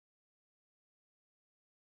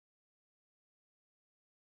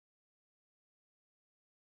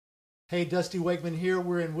Hey, Dusty Wegman here.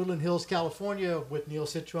 We're in Woodland Hills, California with Neil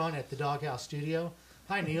Citron at the Doghouse Studio.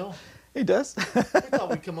 Hi, Neil. Hey, Dust. We thought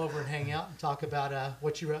we'd come over and hang out and talk about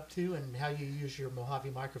what you're up to and how you use your Mojave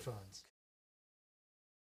microphones.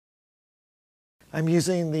 I'm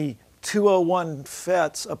using the 201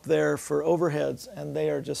 FETs up there for overheads, and they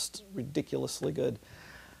are just ridiculously good.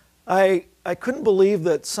 I couldn't believe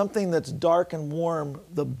that something that's dark and warm,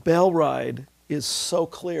 the bell ride, is so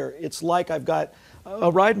clear. It's like I've got a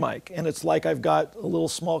ride mic, and it's like I've got a little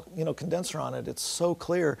small, condenser on it. It's so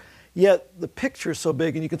clear. Yet the picture is so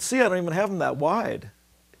big, and you can see I don't even have them that wide.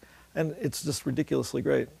 And it's just ridiculously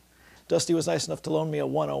great. Dusty was nice enough to loan me a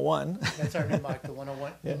 101. That's our new mic, the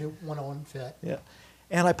 101, Yeah. the new 101 FET. Yeah.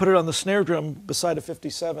 And I put it on the snare drum beside a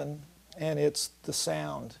 57, and it's the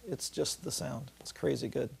sound. It's just the sound. It's crazy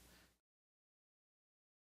good.